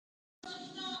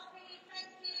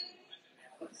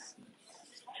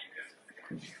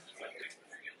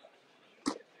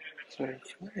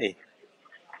Okay,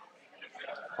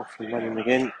 off and running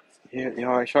again here at the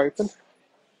Irish Open.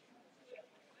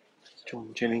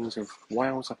 John Jillings of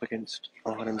Wales up against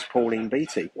Ireland's Pauline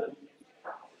Beattie.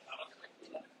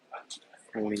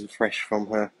 Pauline fresh from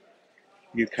her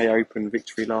UK Open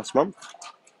victory last month.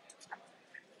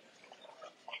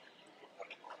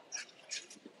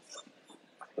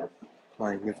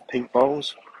 Playing with pink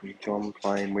bowls, and John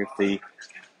playing with the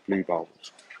blue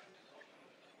bowls.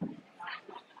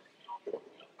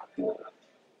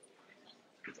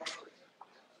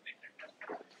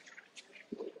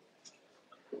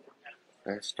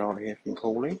 Let's start here from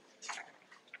Pauline.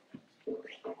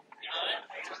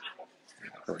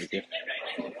 Very good.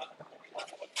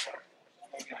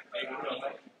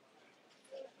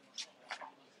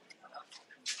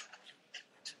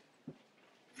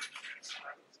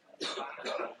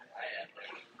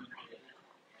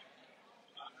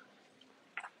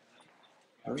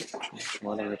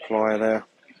 Trying to reply there.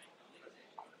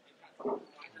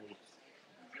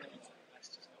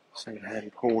 Second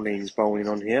hand Pauline's bowling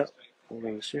on here.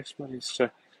 Pauline's just managed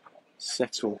to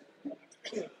settle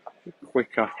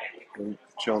quicker than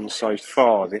John so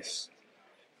far this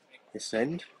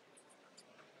end.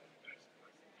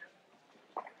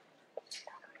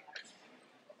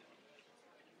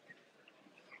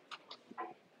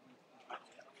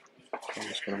 I'm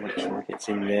just going to make sure he gets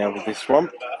in there with this one.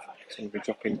 So he'll be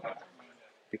dropping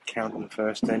big count on the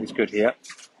first end. It's good here.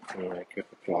 Yeah, good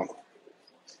reply.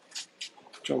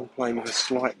 John playing with a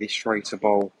slightly straighter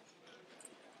bowl.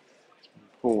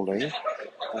 Pauline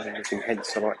playing with him head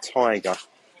to like Tiger,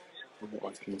 from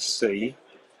what I can see.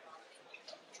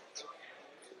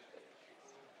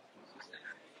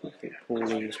 I think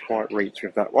Pauline's quite reach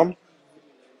with that one.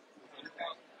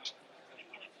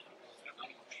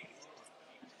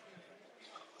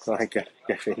 So I get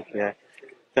yeah,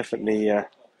 definitely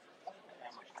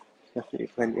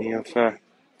plenty of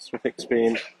Smithwick's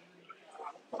being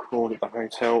called at the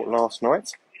hotel last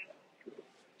night.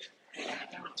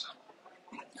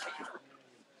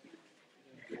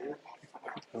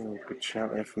 Oh, good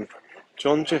shout there from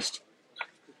John. Just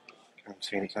I'm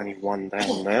seeing it's only one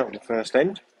down now on the first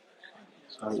end.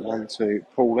 So 1 to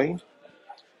Pauline.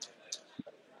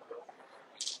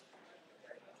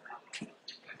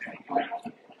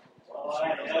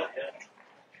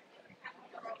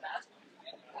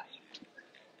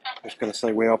 I was going to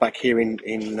say we are back here in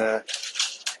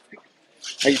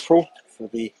April for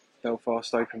the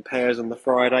Belfast Open pairs on the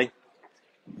Friday,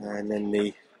 and then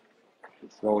the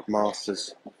World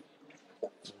Masters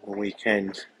on the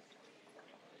weekend.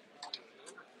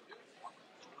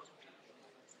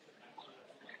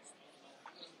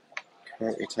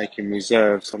 Currently taking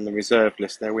reserves on the reserve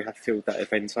list there. We have filled that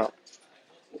event up.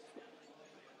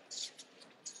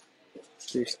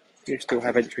 Do still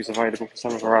have entries available for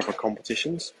some of our other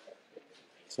competitions.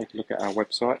 Take a look at our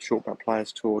website,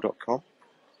 shortbutplayerstour.com.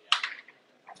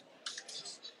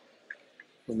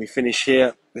 When we finish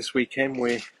here this weekend,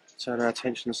 we turn our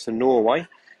attentions to Norway,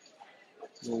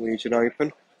 Norwegian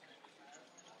Open.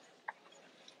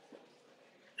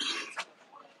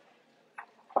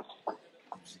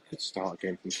 Good start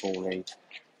again from Pauline.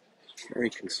 Very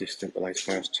consistent with those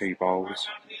first two bowls,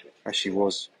 as she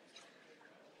was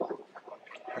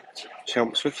at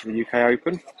Chelmsford for the UK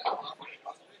Open.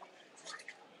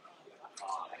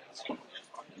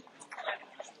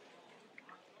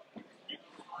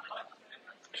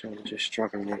 John just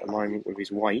struggling at the moment with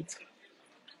his weight.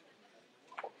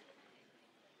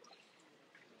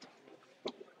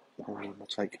 Pauline will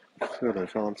take full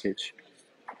advantage.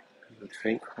 I would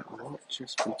think that might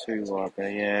just be too wide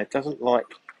there. Yeah, it doesn't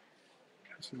like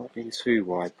being too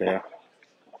wide there.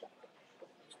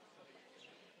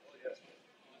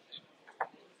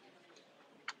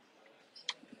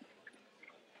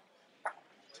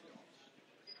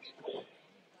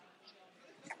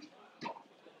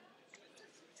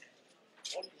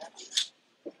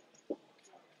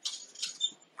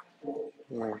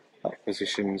 Well, back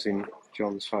positions in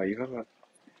John's favour, but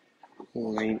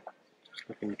Pauline just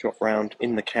looking to drop round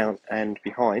in the count and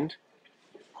behind.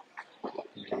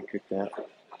 Very good there.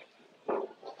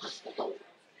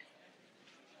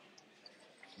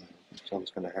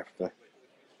 John's going to have to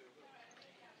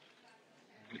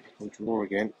draw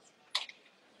again.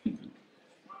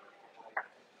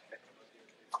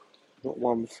 Not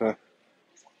one for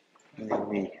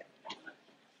the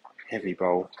heavy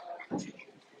bowl,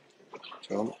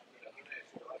 John.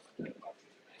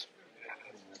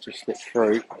 Just slip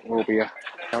through. It will be a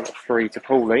count of 3 to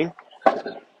Pauline.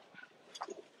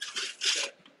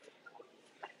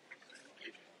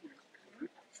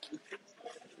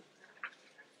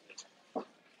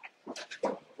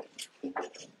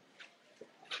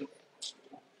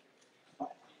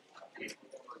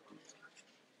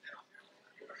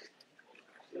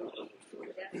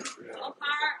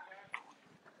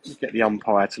 Get the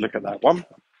umpire to look at that one.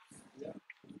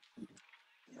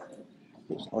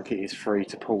 Looks like it is free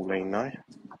to Pauline though.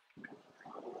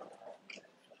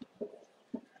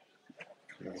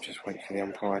 I'll just wait for the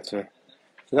umpire to.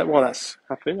 So that while that's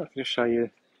happening, I can just show you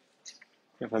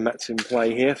the other mats in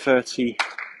play here.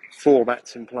 34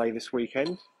 mats in play this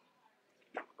weekend.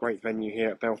 Great venue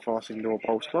here at Belfast Indoor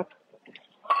Bowls Club.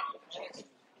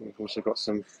 We've also got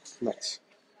some mats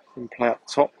in play up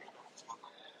top.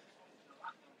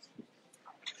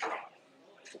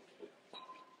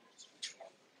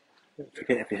 Don't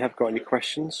forget, if you have got any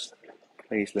questions,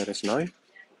 please let us know.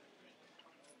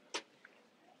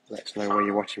 Let us know where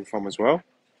you're watching from as well.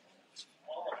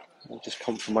 Just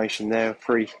confirmation there,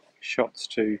 3 shots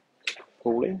to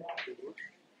Pauline.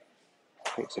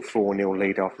 It's a 4-0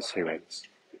 lead after 2 ends.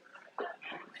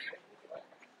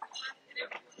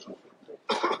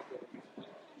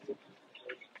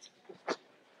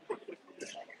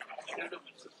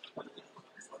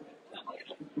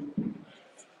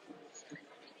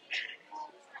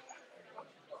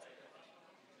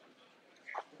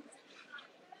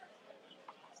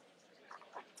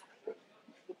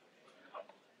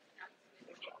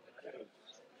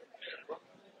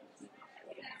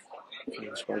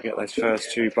 Just got to get those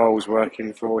first 2 bowls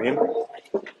working for him.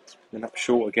 And up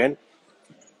short again.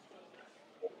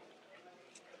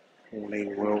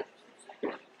 Pauline will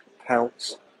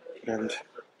pounce and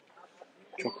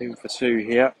drop in for 2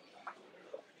 here.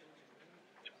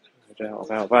 No doubt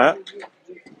about that.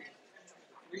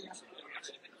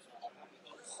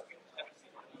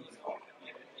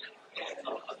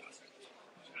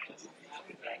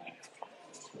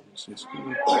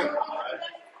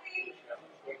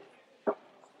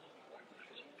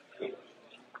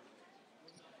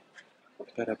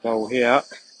 Better bowl here.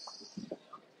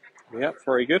 Yep,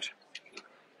 very good.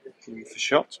 In for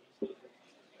shot.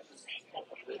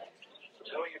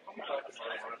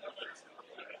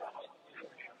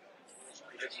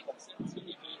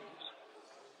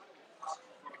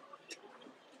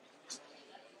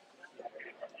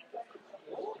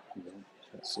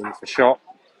 That's in for shot.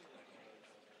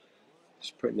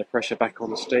 Just putting the pressure back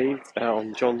on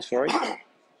on John, sorry.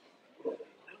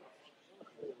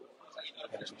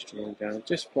 Just drawing down,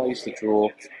 just plays the draw.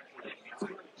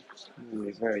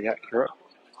 He's very accurate.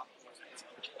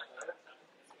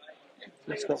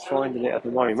 Just not finding it at the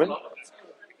moment.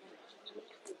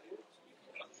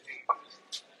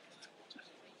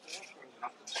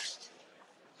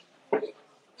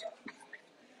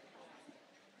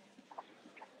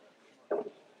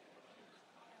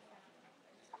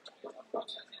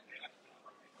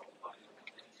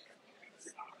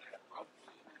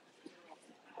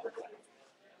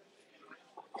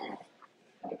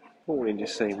 Pauline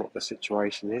just seeing what the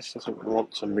situation is. Doesn't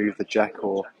want to move the jack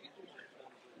or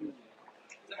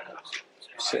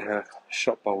sit her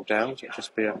shot bowl down. So it'll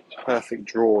just be a perfect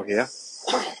draw here.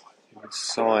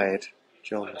 Inside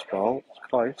John's bowl. It's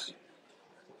close.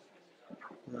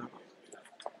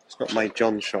 It's not made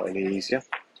John's shot any easier.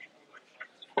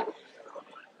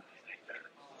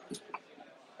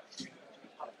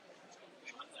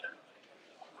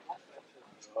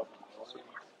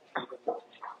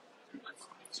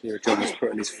 So here John's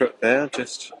putting his foot there,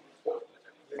 just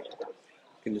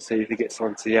looking to see if he gets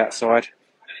onto the outside.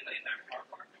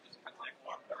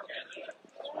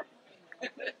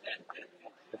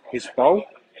 His bowl.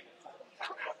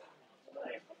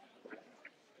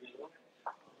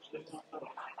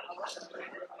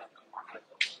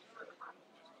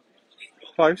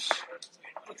 Close.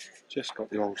 Just got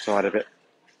the wrong side of it.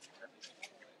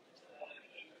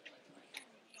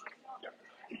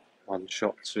 One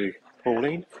shot to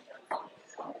Pauline.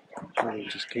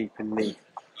 Just keeping the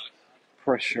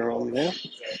pressure on there.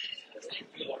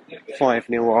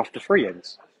 5-0 after 3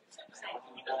 ends.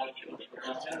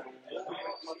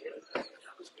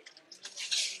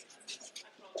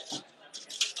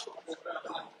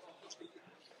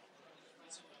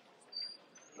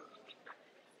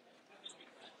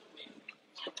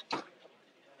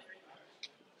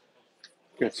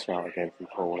 Good start again from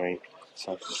Pauline.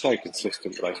 So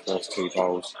consistent with those first 2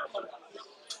 bowls.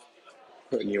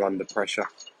 Putting you under pressure.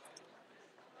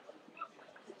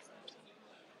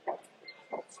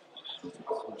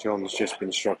 John's just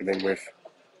been struggling with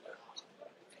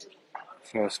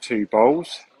first 2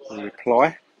 bowls in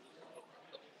reply.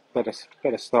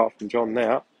 Better start from John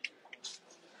now.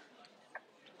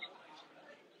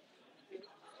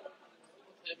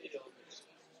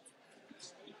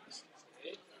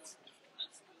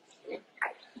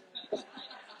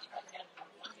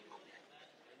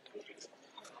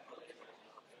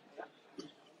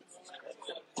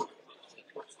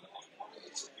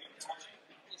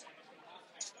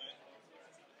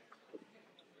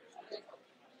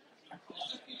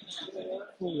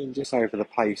 Pauline just over the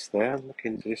pace there.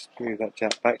 Looking to just move that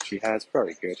jack back. She has.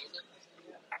 Very good.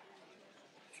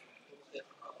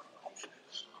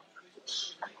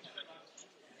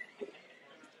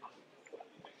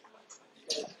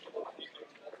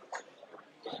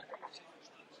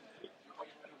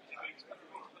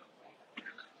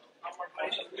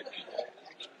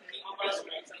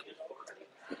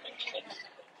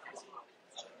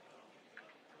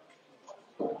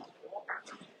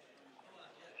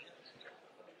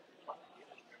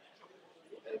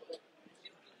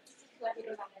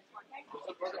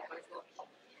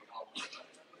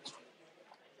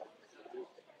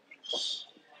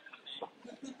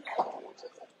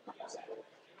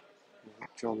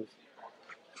 John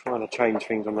trying to change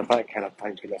things on the backhand. I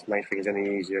don't think that's made things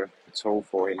any easier at all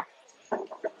for him.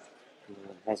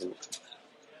 Hasn't.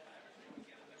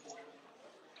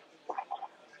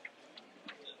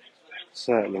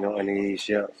 Certainly not any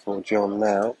easier for John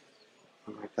now.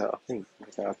 I think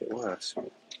make that a bit worse.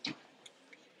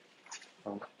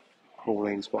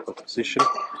 Pauline's got the position.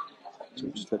 So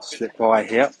just let it slip by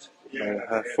here.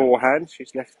 Her forehand,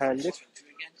 she's left-handed.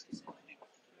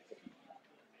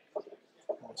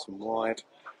 Nice and wide.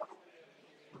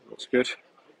 Looks good.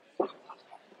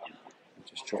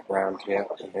 Just drop round here.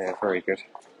 Yeah, very good.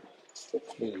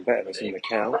 Even better than in the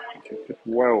count, which it could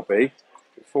well be.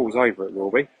 If it falls over, it will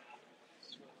be.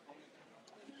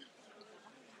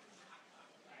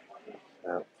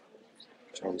 Now,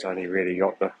 John's only really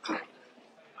got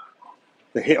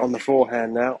the hit on the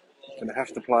forehand now. Going to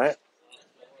have to play it.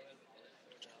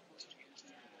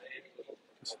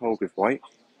 Just hold with weight.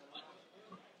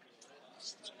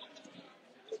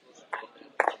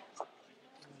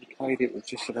 He played it with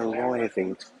just an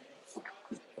arriving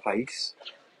pace.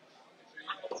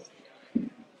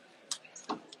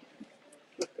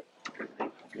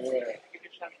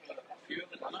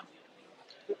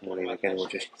 Pauline again will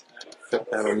just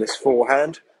foot down on this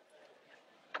forehand.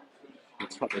 And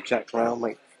tuck the jack round,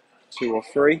 make 2 or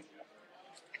 3.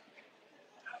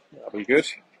 That'll be good.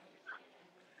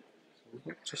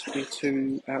 Just be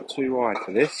too wide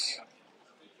for this.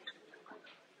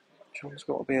 John's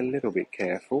got to be a little bit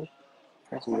careful.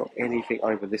 Hasn't got anything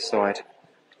over this side.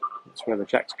 That's where the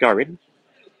jack's going.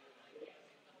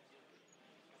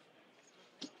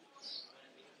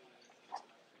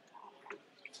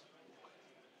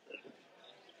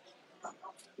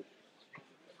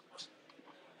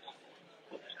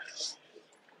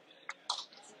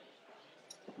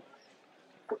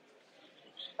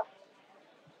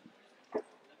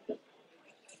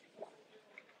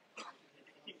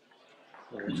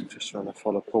 Just trying to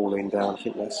follow Pauline down. I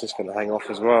think that's just going to hang off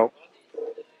as well.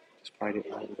 Just played it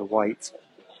over the weight.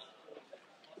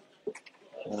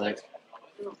 Right.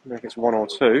 I think it's 1 or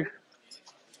 2.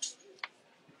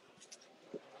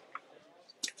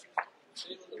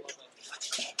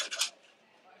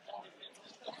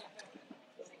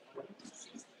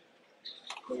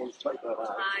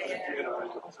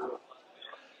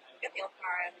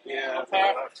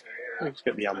 Let's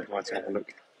get the umpire to have a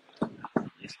look.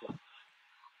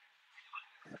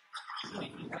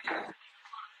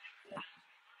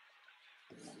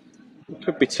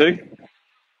 Could be 2.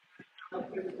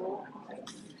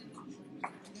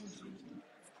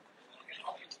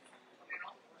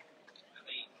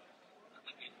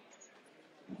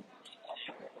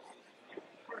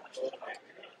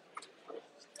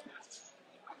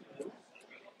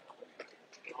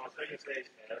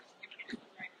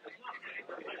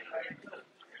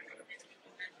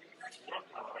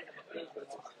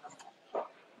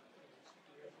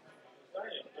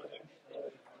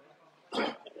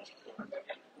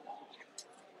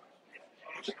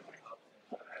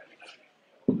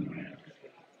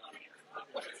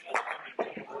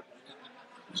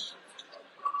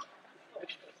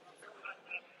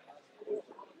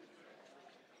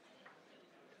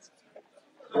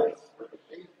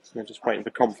 We're just waiting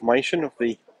for confirmation of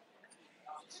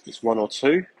it's 1 or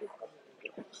 2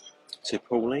 to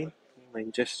Pauline. I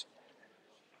mean, just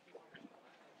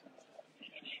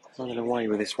running away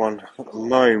with this one at the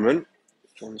moment.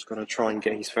 John's got to try and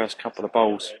get his first couple of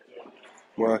bowls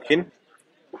working.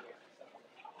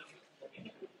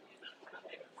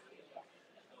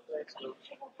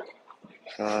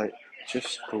 So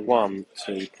just the 1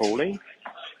 to Pauline.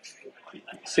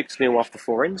 6-0 after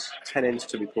 4 ends, 10 ends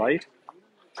to be played.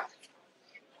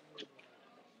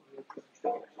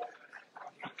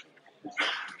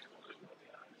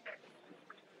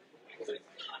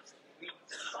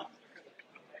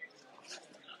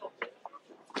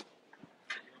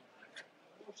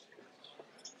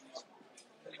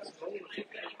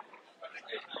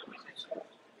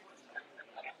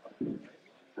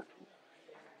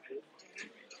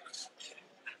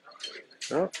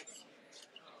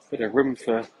 Bit of room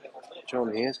for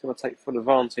John here. He's going to take full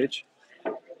advantage.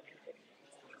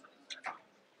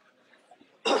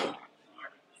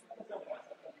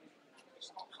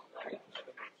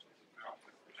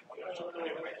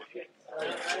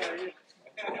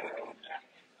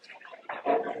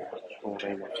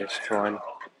 Pauline will just try and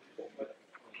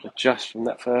adjust from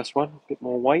that first one. A bit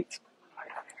more weight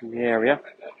in the area.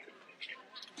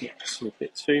 It's a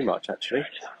bit too much, actually.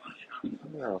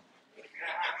 Well,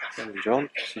 come on, John.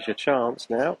 This is your chance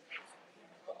now.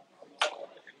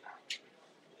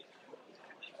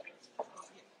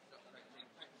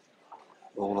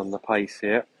 All on the pace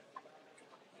here.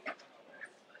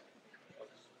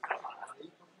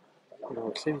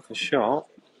 Well, it seems the shot.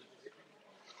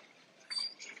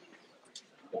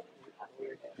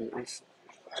 It's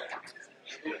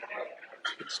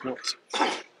not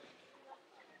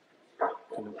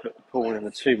going to put the ball under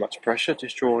too much pressure.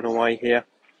 Just drawing away here.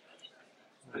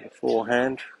 The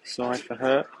forehand side for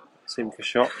her. Seems the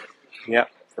shot. Yep,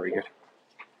 very good.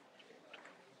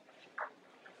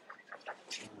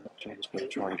 John's going to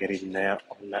try and get in there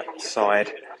on that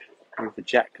side with the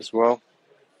jack as well.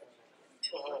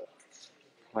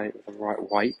 Play it with the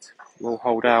right weight. We'll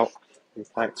hold out and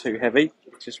play it too heavy,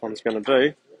 which this one's going to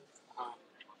do.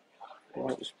 Well,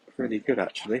 that was pretty good,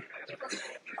 actually.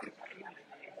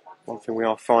 One thing we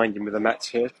are finding with the mats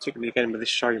here, particularly again with this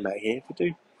show mat here, if you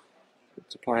do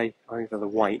to play over the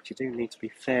weight, you do need to be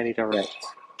fairly direct.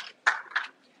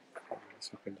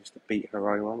 So I can just beat her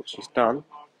over, which she's done.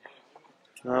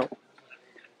 No,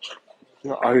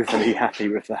 not overly happy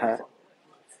with that.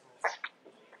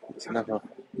 It's another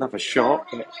shot.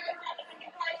 But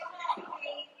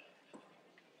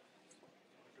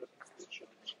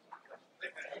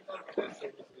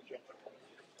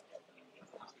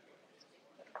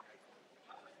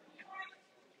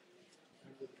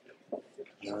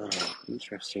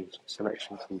interesting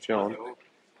selection from John.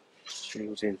 She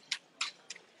was in.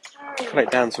 Play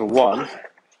it down to 1.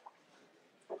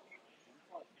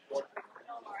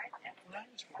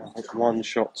 One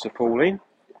shot to Pauline.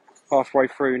 Halfway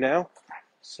through now.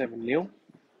 7-0.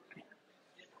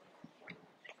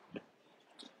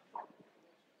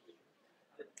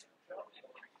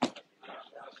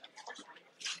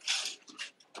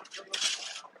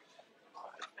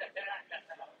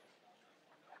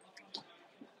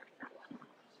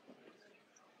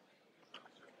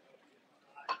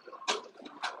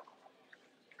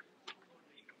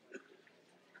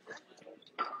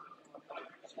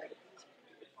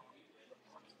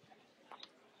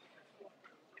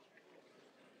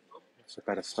 It's a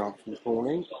better start from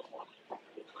Pauline.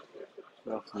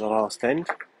 After the last end.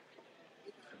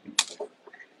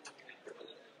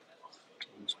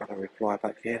 Just got to reply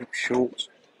back here. Short.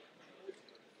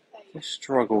 Just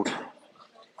struggled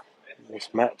in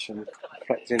this match and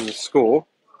reflected in the score.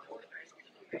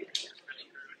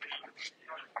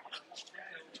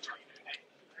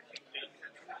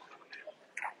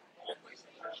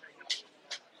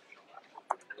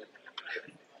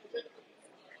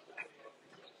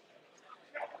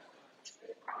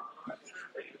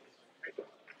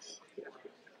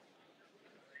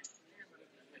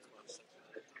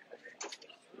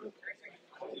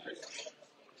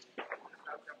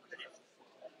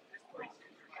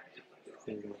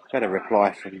 Better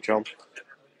reply from John.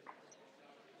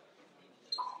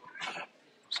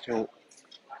 Still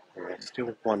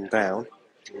 1 down.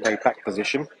 Lay back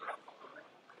position.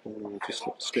 Just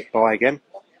slip by again.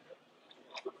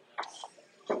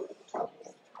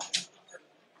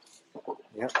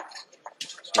 Yep.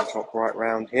 So top right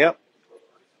round here.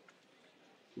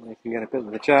 They can get a bit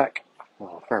of the jack.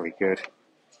 Oh, very good.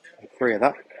 3 of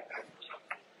that.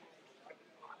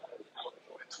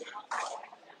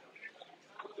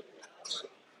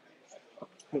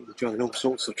 John in all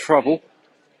sorts of trouble.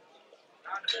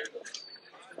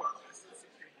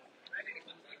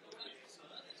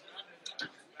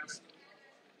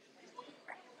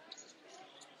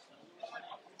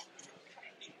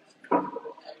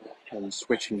 And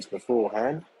switching to the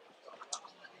forehand.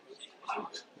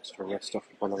 Just to rest off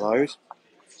one of those.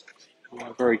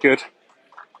 Yeah, very good.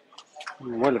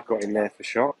 Well, have got in there for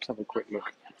shot. Let's have a quick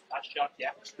look. Shot,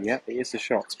 yeah. Yeah, it is a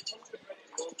shot.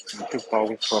 A good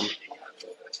bowl from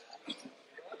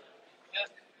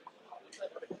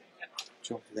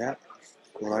John there.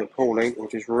 Right, Pauline will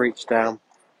just reach down.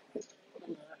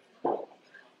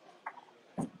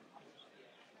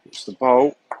 It's the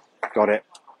bowl. Got it.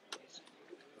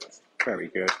 Very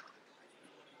good.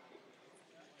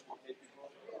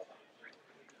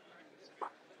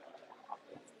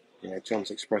 Yeah, John's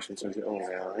expression says it all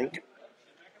now, I think.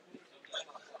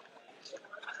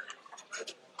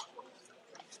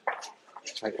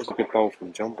 It was a good bowl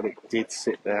from John, but it did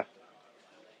sit there,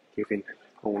 giving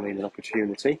Pauline an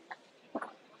opportunity.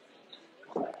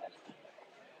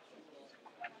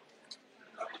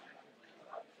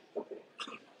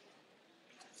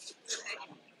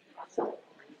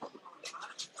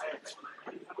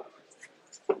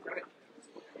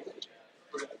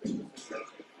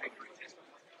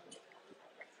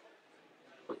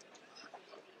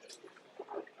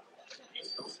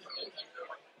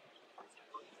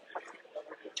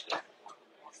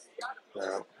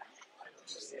 Now,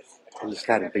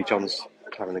 understandably, John's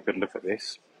having a good look at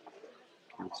this.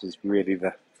 This is really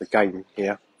the game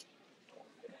here.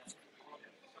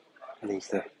 He needs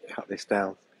to cut this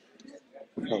down.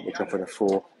 Can't be dropping a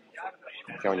 4,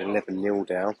 going 11-0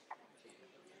 down.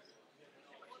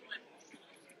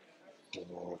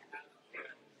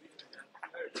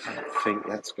 I don't think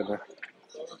that's going to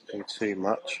do too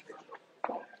much.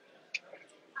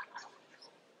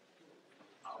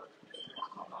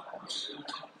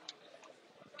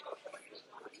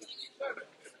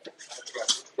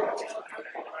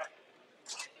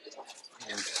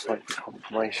 And just like the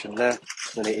confirmation there.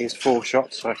 And it is 4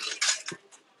 shots, so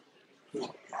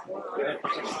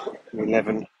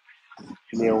 11-0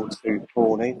 to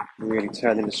Pauline. Really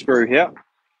turning the screw here.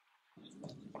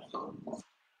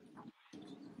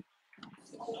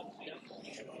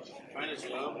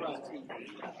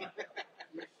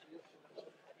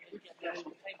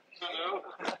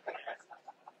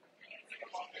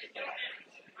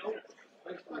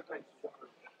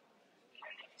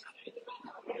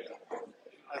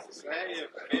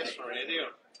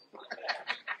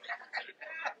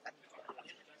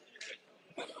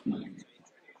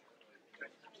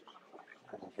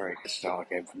 Very good start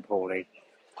again from Pauline.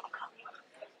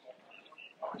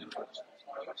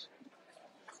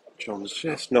 John's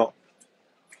just not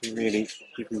really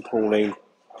giving Pauline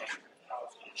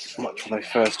much of those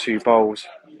first 2 bowls.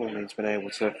 Pauline's been able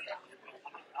to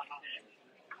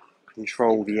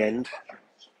control the end.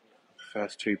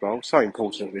 First 2 bowls, so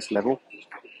important at this level.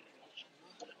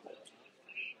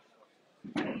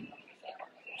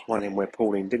 One in where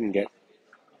Pauline didn't get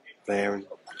there and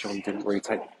John didn't really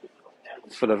take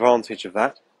full advantage of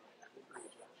that.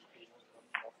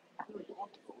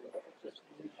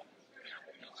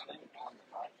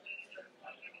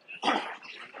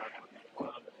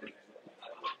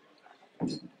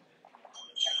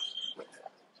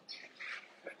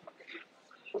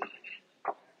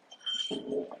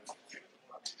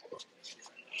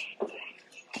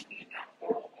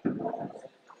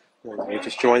 You're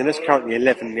just joining us, currently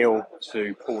 11-0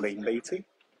 to Pauline Beattie.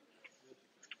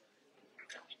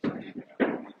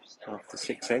 After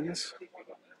 6 ends.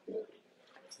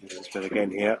 There's Bill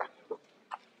again here.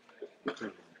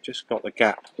 Just got the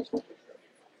gap.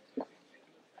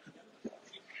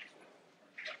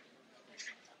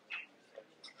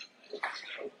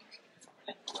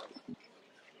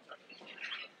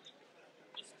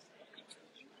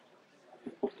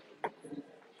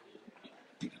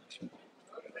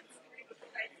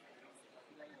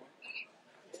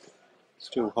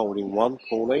 Still holding 1,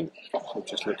 Pauline. So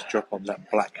just let's drop on that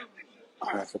black,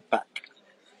 the back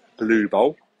blue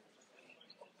bowl.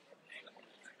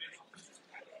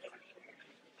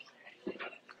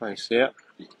 Close here.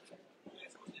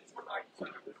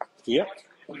 Yep.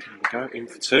 There we go, in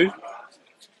for 2.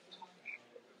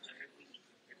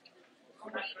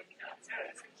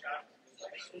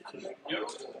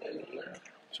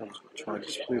 So I'm trying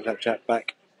to move that jack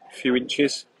back a few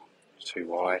inches. It's too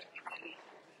wide.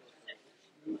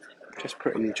 Just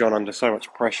putting John under so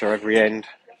much pressure every end.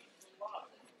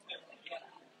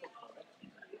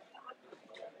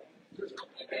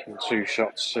 And 2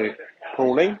 shots to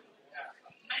Pauline.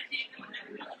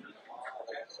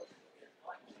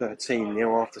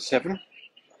 13-0 after 7.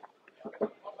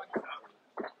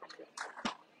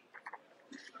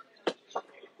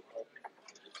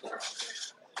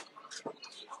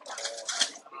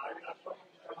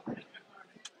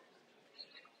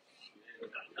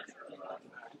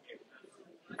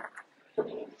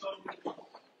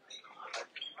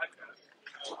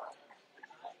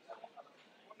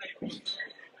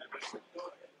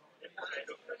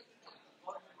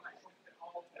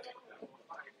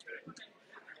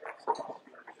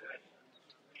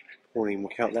 Pauline will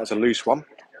count that as a loose one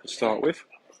to start with.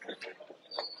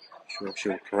 Sure,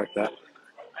 she'll correct that.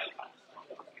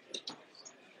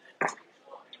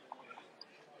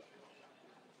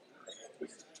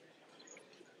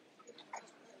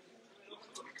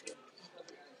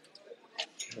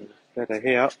 Better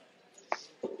here.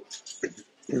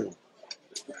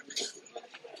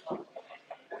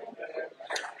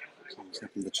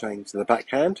 Taking the change to the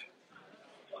backhand.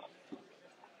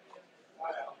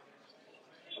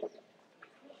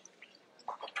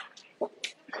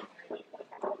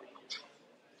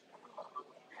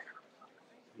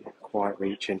 quite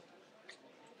reaching.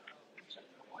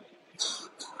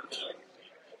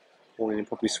 Pauline will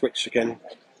probably switch again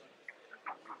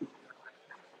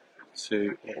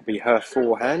to, it'll be her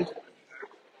forehand.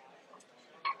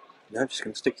 No, just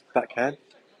going to stick to the backhand.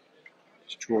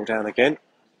 Just draw down again.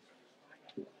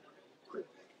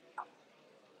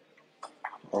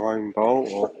 Our own bowl,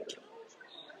 or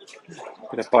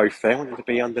a bit of both there. I want it to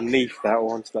be underneath that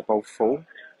or onto that bowl full.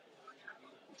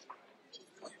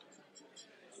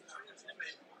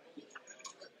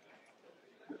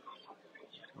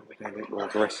 We're getting a bit more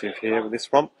aggressive here with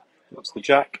this one. That's the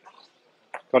jack.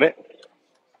 Got it?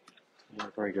 Yeah,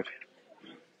 very good.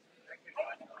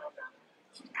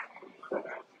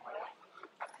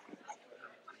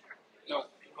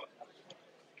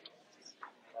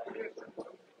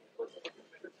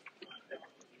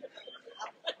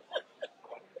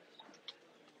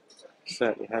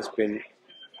 Certainly has been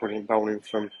brilliant bowling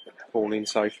from Pauline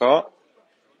so far.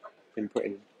 Been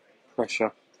putting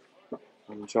pressure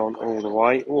on John all the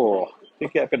way. Oh,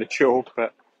 did get a bit of chalk,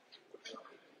 but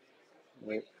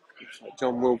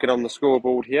John will get on the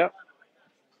scoreboard here.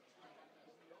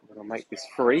 I'm going to make this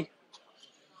free.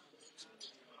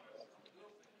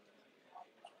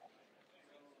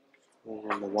 All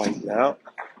on the weight now.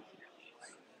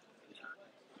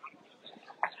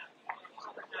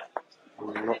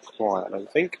 Not quite, I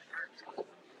don't think.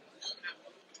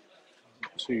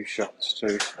 2 shots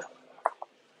to...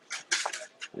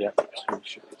 Yeah, 2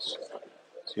 shots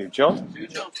to John.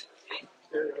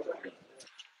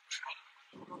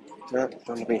 Yeah,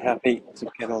 John will be happy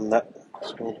to get on that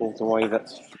scoreboard the way that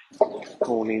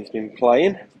Pauline's been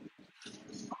playing.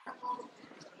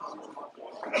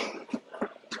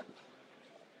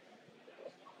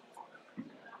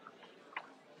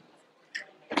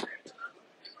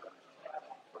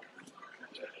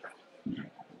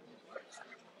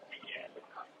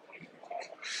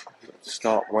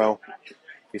 Start well,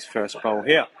 his first bowl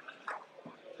here.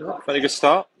 Very good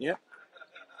start, yeah.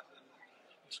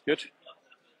 That's good.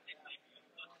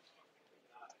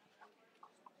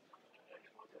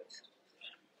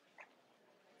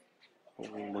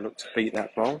 Pauline will look to beat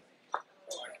that bowl.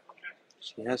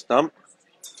 She has done.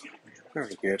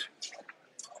 Very good.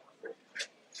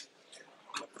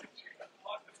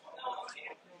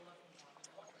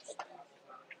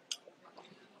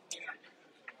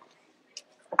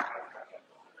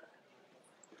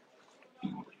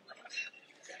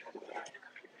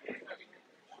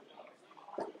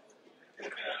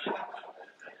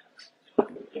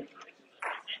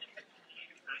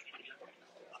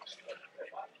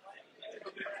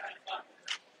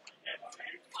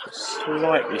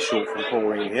 Slightly short from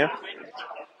Pauline here.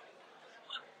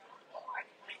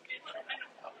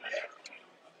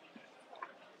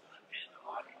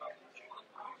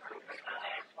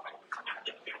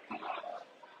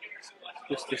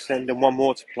 Just descend and one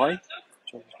more to play.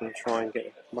 John's going to try and get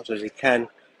as much as he can.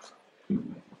 Never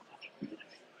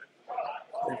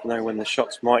know when the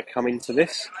shots might come into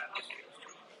this.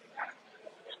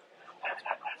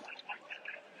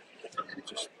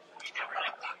 Just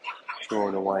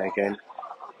drawing away again.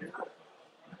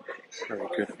 Very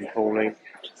good from Pauline.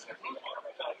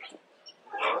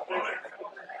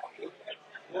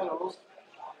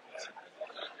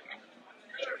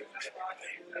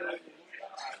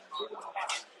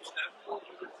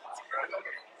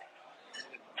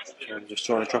 I'm just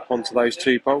trying to drop onto those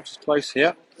 2 bowls close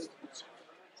here.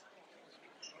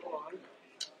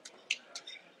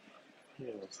 Yeah.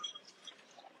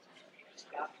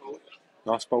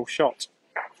 Nice bowl shot.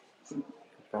 Good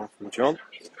bowl from John.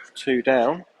 2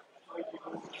 down.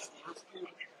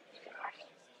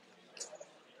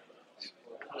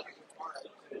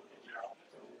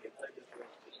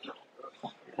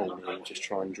 Pauline just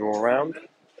try and draw around.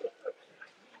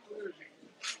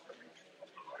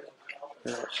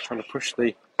 Just trying to push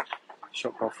the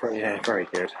shot ball through. Yeah, very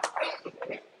good.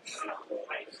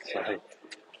 So that'll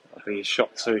be a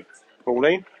shot to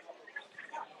Pauline.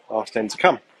 Last end to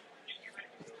come.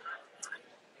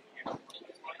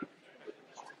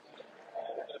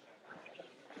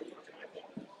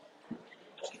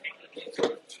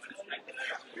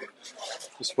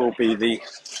 This will be the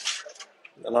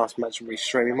last match we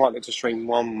stream. We might look to stream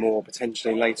one more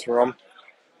potentially later on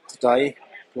today.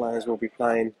 Players will be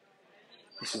playing.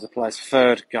 This is the players'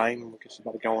 3rd game. We're just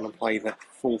about to go on and play the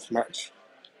 4th match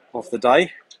of the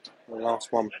day. The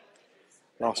last one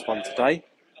today.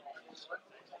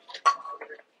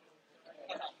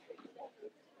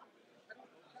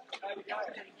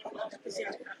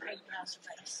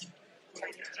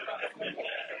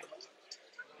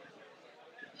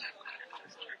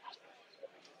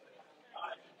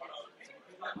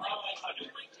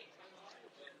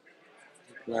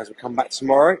 As we come back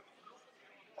tomorrow,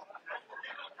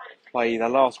 play the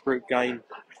last group game,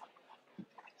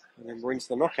 and then we're into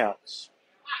the knockouts.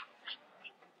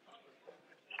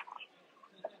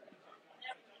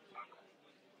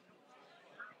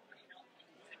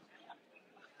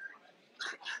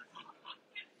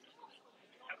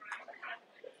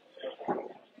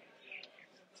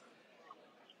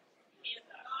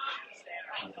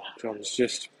 John's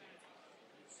just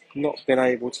not been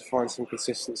able to find some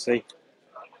consistency.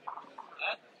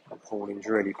 Pauline's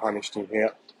really punished him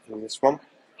here in this one.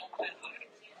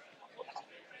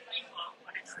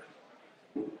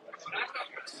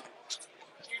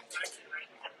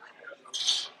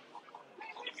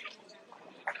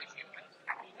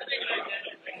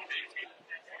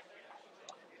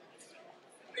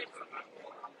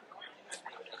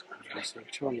 So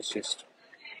John's just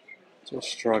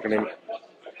struggling.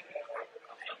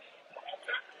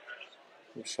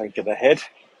 A shake of the head.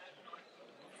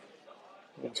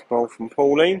 Next ball from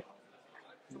Pauline.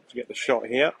 To get the shot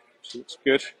here. So it's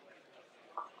good.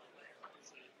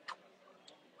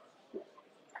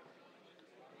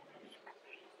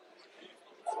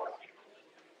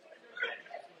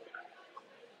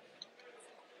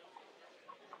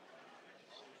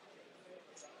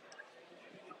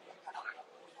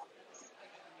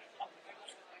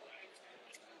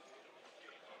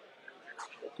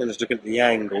 I'm just looking at the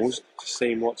angles, just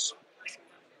seeing what's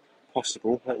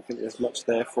possible. I don't think there's much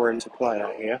there for him to play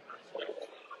at here.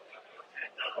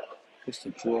 Just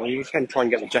a draw. You can try and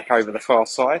get the jack over the far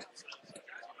side,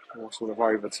 or sort of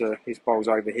over to his bowls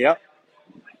over here.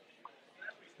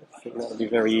 I think that would be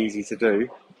very easy to do.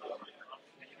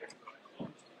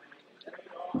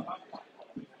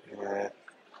 Yeah,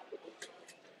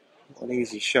 not an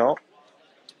easy shot.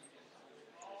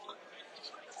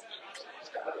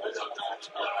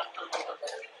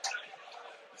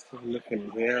 Still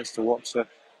looking here as to what to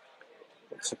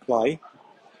play.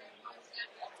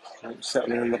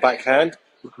 Settling on the backhand,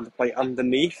 looking to play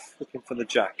underneath, looking for the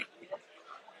jack.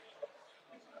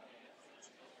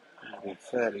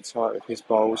 Fairly tight with his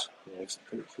bowls. Yeah, his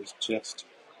pitch is just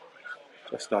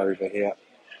over here.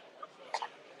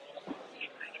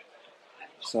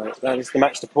 So that is the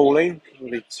match to Pauline.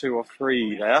 We'll be 2 or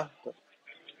 3 there. But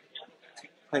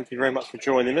thank you very much for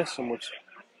joining us, and we'll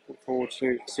look forward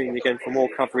to seeing you again for more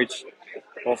coverage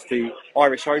of the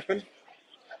Irish Open.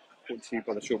 Brought to you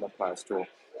by the Shortman Players Store.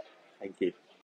 Thank you.